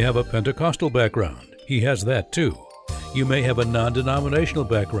 You may have a Pentecostal background. He has that too. You may have a non-denominational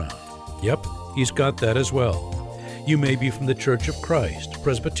background. Yep, he's got that as well. You may be from the Church of Christ,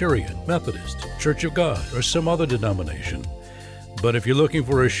 Presbyterian, Methodist, Church of God, or some other denomination. But if you're looking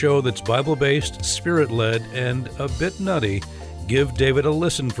for a show that's Bible-based, Spirit-led, and a bit nutty, give David a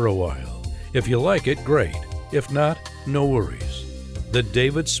listen for a while. If you like it, great. If not, no worries. The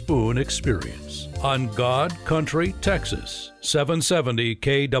David Spoon Experience on God Country, Texas, 770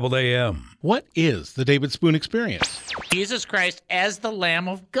 KAAM. What is the David Spoon Experience? Jesus Christ as the Lamb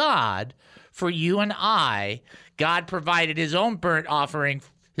of God for you and I. God provided his own burnt offering,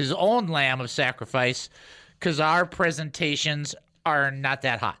 his own lamb of sacrifice, because our presentations are not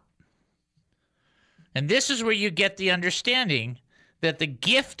that hot. And this is where you get the understanding that the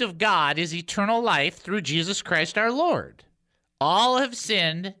gift of God is eternal life through Jesus Christ our Lord. All have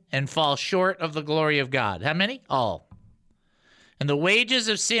sinned and fall short of the glory of God. How many? All. And the wages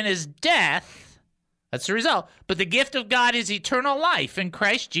of sin is death. That's the result. But the gift of God is eternal life in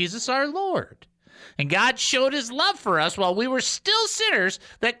Christ Jesus our Lord. And God showed his love for us while we were still sinners,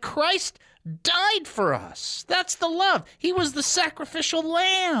 that Christ died for us. That's the love. He was the sacrificial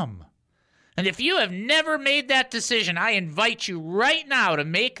lamb. And if you have never made that decision, I invite you right now to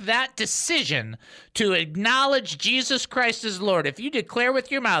make that decision to acknowledge Jesus Christ as Lord. If you declare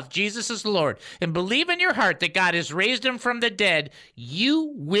with your mouth Jesus is Lord and believe in your heart that God has raised him from the dead,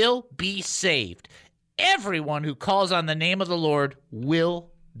 you will be saved. Everyone who calls on the name of the Lord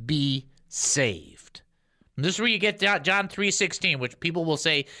will be saved. And this is where you get John 3:16, which people will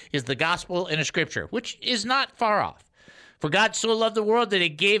say is the gospel in a scripture, which is not far off. For God so loved the world that he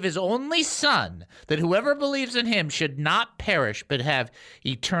gave his only Son, that whoever believes in him should not perish but have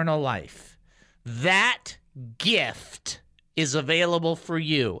eternal life. That gift is available for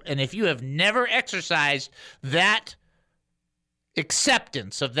you. And if you have never exercised that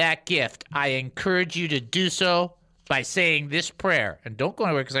acceptance of that gift, I encourage you to do so by saying this prayer. And don't go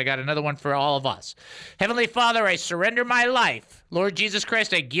anywhere because I got another one for all of us. Heavenly Father, I surrender my life. Lord Jesus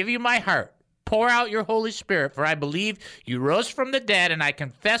Christ, I give you my heart. Pour out your Holy Spirit, for I believe you rose from the dead, and I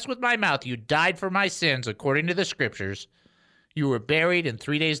confess with my mouth you died for my sins according to the Scriptures. You were buried, and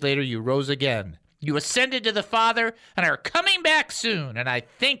 3 days later you rose again. You ascended to the Father and are coming back soon, and I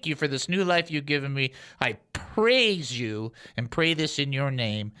thank you for this new life you've given me. I praise you and pray this in your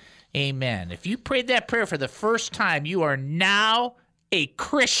name. Amen. If you prayed that prayer for the first time, you are now a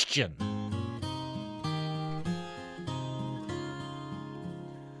Christian.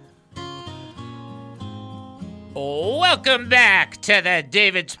 Welcome back to the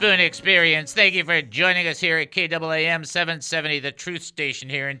David Spoon Experience. Thank you for joining us here at KAAM 770, the Truth Station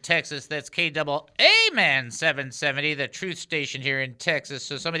here in Texas. That's KAAM 770, the Truth Station here in Texas.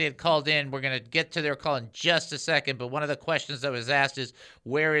 So somebody had called in. We're going to get to their call in just a second. But one of the questions that was asked is,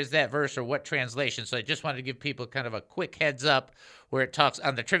 where is that verse or what translation? So I just wanted to give people kind of a quick heads up where it talks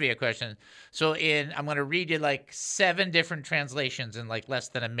on the trivia question. So I'm going to read you like 7 different translations in like less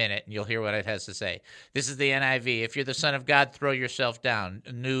than a minute, and you'll hear what it has to say. This is the NIV. If you're the Son of God, throw yourself down.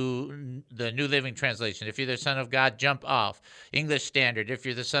 The New Living Translation. If you're the Son of God, jump off. English Standard. If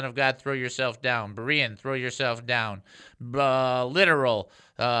you're the Son of God, throw yourself down. Berean, throw yourself down. Literal.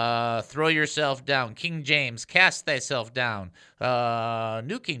 Throw yourself down. King James, cast thyself down.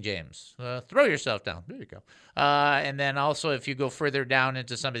 New King James, throw yourself down. There you go. And then also, if you go further down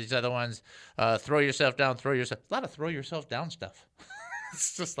into some of these other ones, throw yourself down, a lot of throw yourself down stuff.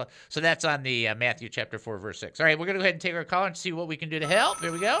 It's just like, so that's on the Matthew chapter 4, verse 6. All right, we're going to go ahead and take our call and see what we can do to help.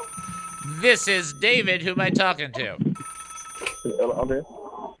 Here we go. This is David. Who am I talking to? I'm here.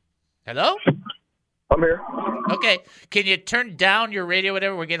 Hello? I'm here. Okay. Can you turn down your radio,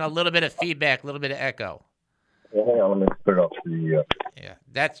 whatever? We're getting a little bit of feedback, a little bit of echo. Yeah, hang on, let me put it off the. Yeah,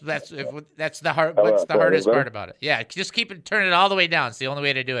 that's the hard. What's the hardest part about it? Yeah, just turn it all the way down. It's the only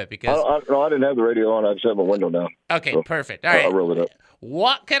way to do it because. I didn't have the radio on. I just had my window down. Okay, so perfect. All right. I'll roll it up.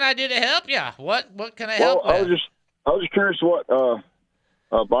 What can I do to help you? What can I help with? I was just curious what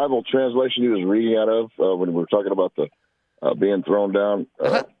Bible translation you was reading out of when we were talking about the being thrown down.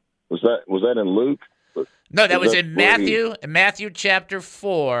 Was that in Luke? No, that was in Matthew. Matthew chapter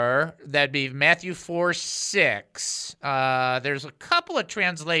 4. That'd be Matthew 4:6. There's a couple of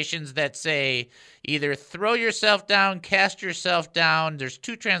translations that say either throw yourself down, cast yourself down. There's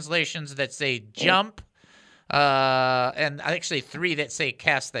 2 translations that say jump, and actually 3 that say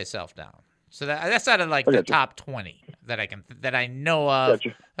cast thyself down. So that's out of like the top 20 that I know of.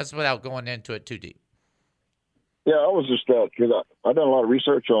 Gotcha. That's without going into it too deep. Yeah, I was just because I've done a lot of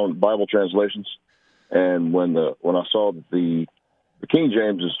research on Bible translations. And when I saw that the King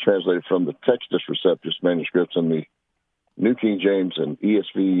James is translated from the Textus Receptus manuscripts and the New King James and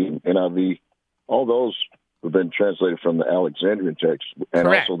ESV and NIV, all those have been translated from the Alexandrian text and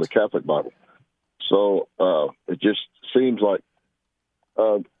Correct. Also the Catholic Bible. So it just seems like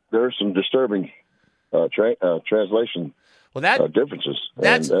there are some disturbing translation differences.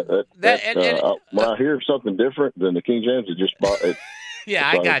 When I hear something different than the King James, it just yeah,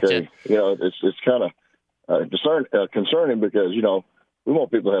 I got you. You know, it's kind of concerning because we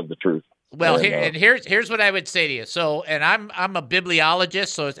want people to have the truth. Well, here's what I would say to you. So, and I'm a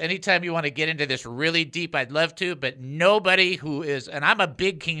bibliologist, so it's anytime you want to get into this really deep, I'd love to. But nobody who is, and I'm a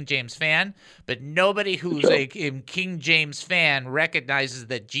big King James fan, but nobody who's a King James fan recognizes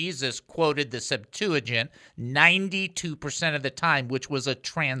that Jesus quoted the Septuagint 92% of the time, which was a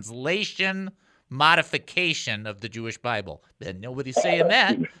translation modification of the Jewish Bible. And nobody's saying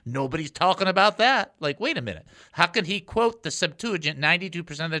that. Nobody's talking about that. Like, wait a minute. How can he quote the Septuagint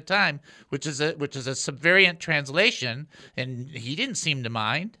 92% of the time, which is a subvariant translation, and he didn't seem to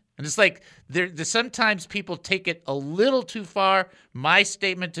mind? And it's like sometimes people take it a little too far. My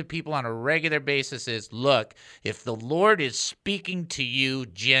statement to people on a regular basis is, look, if the Lord is speaking to you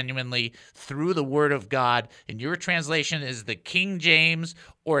genuinely through the Word of God, and your translation is the King James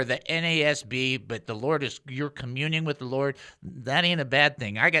or the NASB, but you're communing with the Lord, that ain't a bad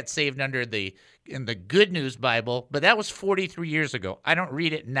thing. I got saved in the Good News Bible, but that was 43 years ago. I don't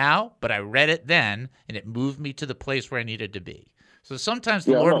read it now, but I read it then, and it moved me to the place where I needed to be. So sometimes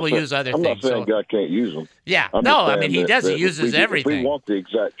the Lord will use other things. I'm not saying God can't use them. Yeah. I'm No, just I saying mean, he does. He uses everything. If we want the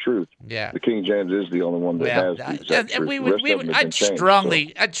exact truth, yeah, the King James is the only one that has the exact truth.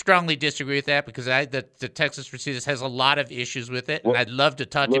 I'd strongly disagree with that because the Texas Receiptist has a lot of issues with it, and I'd love to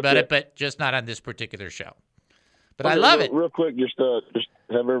talk to you about it, but just not on this particular show. But I love it. Real quick, just have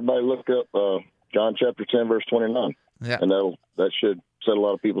everybody look up John chapter 10, verse 29. Yeah. And that should set a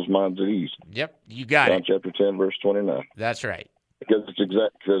lot of people's minds at ease. Yep, you got John chapter 10, verse 29. That's right. Because it's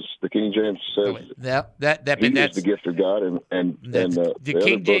exact. Because the King James says that's the gift of God, and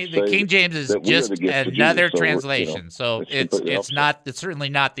the King James is just another translation. So it's certainly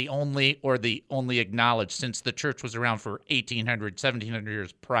not the only or the only acknowledged, since the church was around for 1800, 1700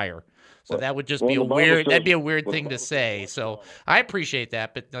 years prior. So that would just be a weird. That'd be a weird thing to say. So I appreciate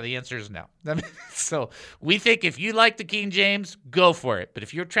that, but no, the answer is no. So we think if you like the King James, go for it. But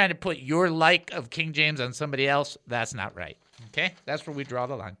if you're trying to put your like of King James on somebody else, that's not right. Okay, that's where we draw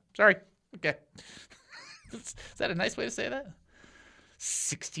the line. Sorry. Okay, is that a nice way to say that?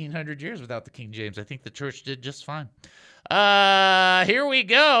 1,600 years without the King James. I think the church did just fine. Here we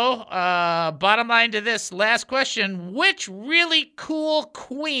go. Bottom line to this last question. Which really cool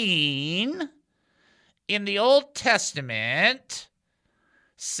queen in the Old Testament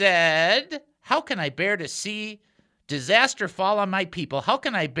said, "How can I bear to see disaster fall on my people? How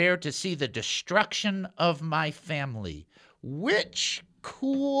can I bear to see the destruction of my family?" Which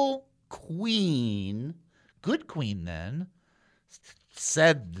cool queen, good queen then,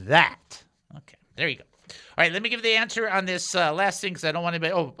 said that? Okay, there you go. All right, let me give the answer on this last thing because I don't want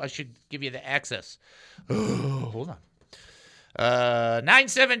anybody. Oh, I should give you the access. Hold on.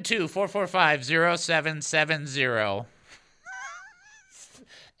 972-445-0770.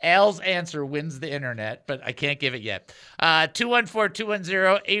 Al's answer wins the internet, but I can't give it yet.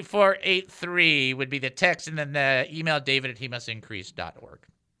 214-210-8483 would be the text, and then the email, david@hemustincrease.org.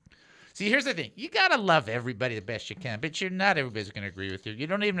 See, here's the thing. You got to love everybody the best you can, but not everybody's going to agree with you. You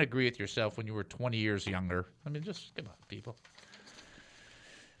don't even agree with yourself when you were 20 years younger. I mean, just come on, people.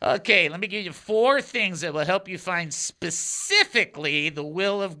 Okay, let me give you 4 things that will help you find specifically the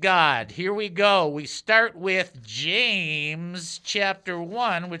will of God. Here we go. We start with James chapter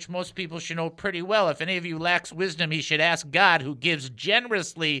 1, which most people should know pretty well. If any of you lacks wisdom, he should ask God, who gives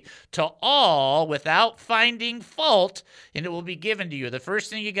generously to all without finding fault, and it will be given to you. The first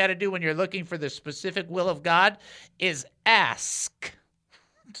thing you got to do when you're looking for the specific will of God is ask.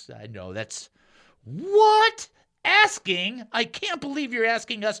 I know that's what? Asking? I can't believe you're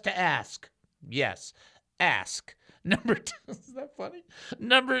asking us to ask. Yes, ask. Number 2, is that funny?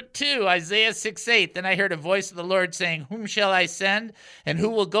 Number 2, Isaiah 6:8. Then I heard a voice of the Lord saying, "Whom shall I send? And who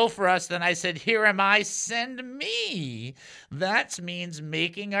will go for us?" Then I said, "Here am I, send me." That means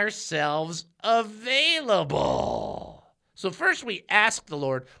making ourselves available. So first we ask the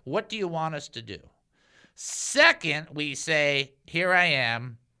Lord, what do you want us to do? Second, we say, here I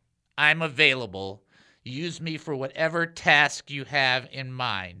am. I'm available. Use me for whatever task you have in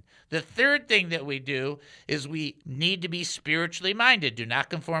mind. The third thing that we do is we need to be spiritually minded. Do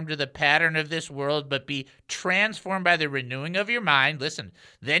not conform to the pattern of this world, but be transformed by the renewing of your mind. Listen,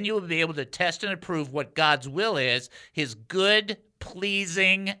 then you will be able to test and approve what God's will is, his good,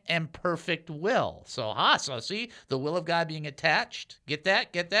 pleasing, and perfect will. So see the will of God being attached. Get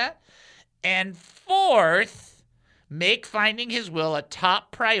that? And fourth, make finding his will a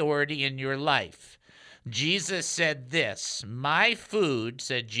top priority in your life. Jesus said this, "My food,"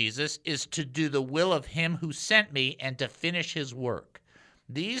 said Jesus, "is to do the will of him who sent me and to finish his work."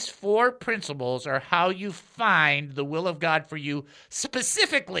 These 4 principles are how you find the will of God for you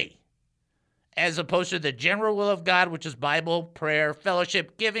specifically, as opposed to the general will of God, which is Bible, prayer,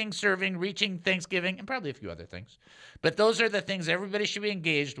 fellowship, giving, serving, reaching, thanksgiving, and probably a few other things. But those are the things everybody should be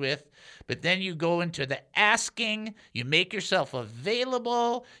engaged with. But then you go into the asking, you make yourself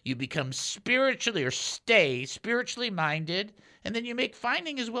available, you become spiritually or stay spiritually minded, and then you make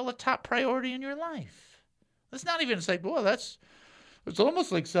finding his will a top priority in your life. It's not even, it's like, well, it's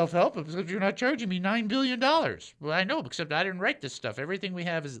almost like self-help because you're not charging me $9 billion. Well, I know, except I didn't write this stuff. Everything we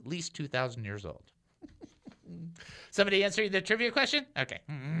have is at least 2,000 years old. Somebody answer the trivia question? Okay,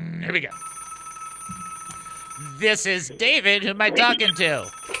 here we go. This is David. Who am I talking to?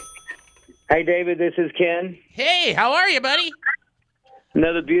 Hey, David, this is Ken. Hey, how are you, buddy?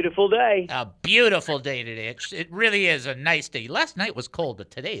 Another beautiful day. A beautiful day today. It really is a nice day. Last night was cold,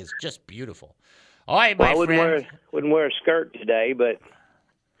 but today is just beautiful. All right, my friend. I wouldn't wear a skirt today, but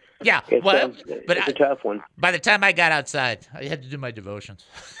yeah, it's a tough one. By the time I got outside, I had to do my devotions.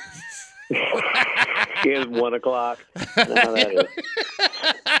 It was 1 o'clock.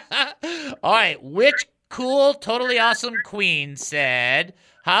 All right, which cool, totally awesome queen said,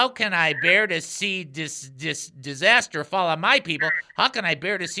 how can I bear to see disaster fall on my people? How can I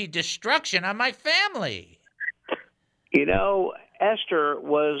bear to see destruction on my family? You know, Esther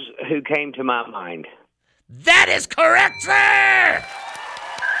was who came to my mind. That is correct, sir!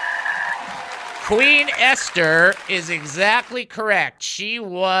 Queen Esther is exactly correct. She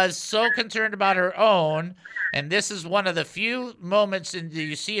was so concerned about her own, and this is one of the few moments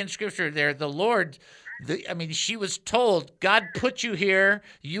you see in Scripture there, the Lord, she was told, God put you here,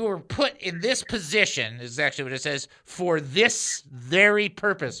 you were put in this position, is actually what it says, for this very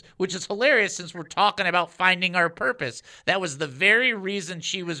purpose, which is hilarious since we're talking about finding our purpose. That was the very reason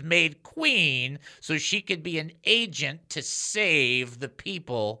she was made queen, so she could be an agent to save the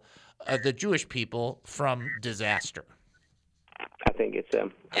people, the Jewish people, from disaster. I think it's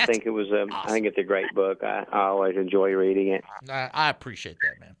I think it's a great book. I always enjoy reading it. I appreciate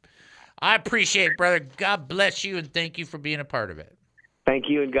that, man. I appreciate it, brother. God bless you, and thank you for being a part of it. Thank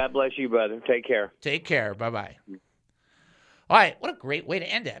you, and God bless you, brother. Take care. Take care. Bye-bye. All right, what a great way to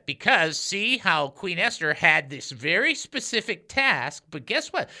end it. Because see how Queen Esther had this very specific task, but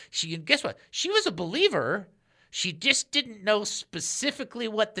guess what? She was a believer. She just didn't know specifically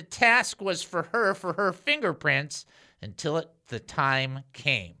what the task was for her fingerprints, until the time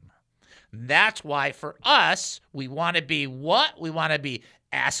came. That's why for us, we want to be what? We want to be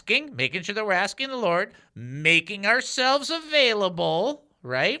asking, making sure that we're asking the Lord, making ourselves available,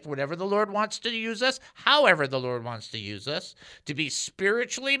 right? Whatever the Lord wants to use us, however the Lord wants to use us, to be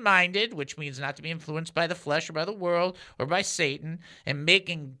spiritually minded, which means not to be influenced by the flesh or by the world or by Satan, and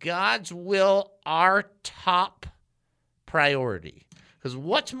making God's will our top priority. Because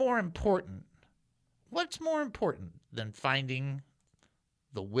what's more important than finding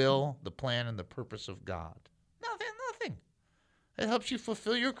the will, the plan, and the purpose of God? Nothing. It helps you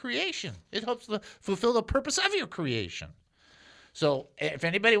fulfill your creation. It helps fulfill the purpose of your creation. So if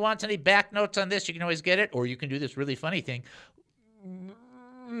anybody wants any back notes on this, you can always get it, or you can do this really funny thing.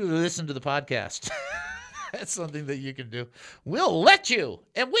 Listen to the podcast. That's something that you can do. We'll let you,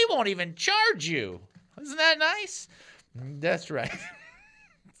 and we won't even charge you. Isn't that nice? That's right.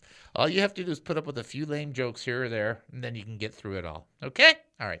 All you have to do is put up with a few lame jokes here or there, and then you can get through it all. Okay?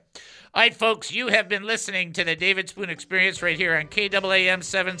 All right. All right, folks, you have been listening to the David Spoon Experience right here on KAAM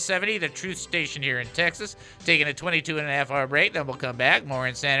 770, the truth station here in Texas. Taking a 22.5-hour break, then we'll come back. More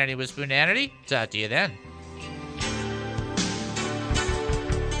Insanity with Spoonanity. Talk to you then.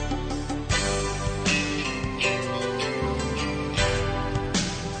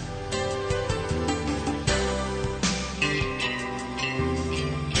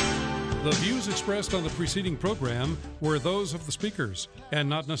 The views expressed on the preceding program were those of the speakers and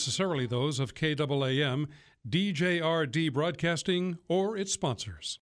not necessarily those of KAAM, DJRD Broadcasting, or its sponsors.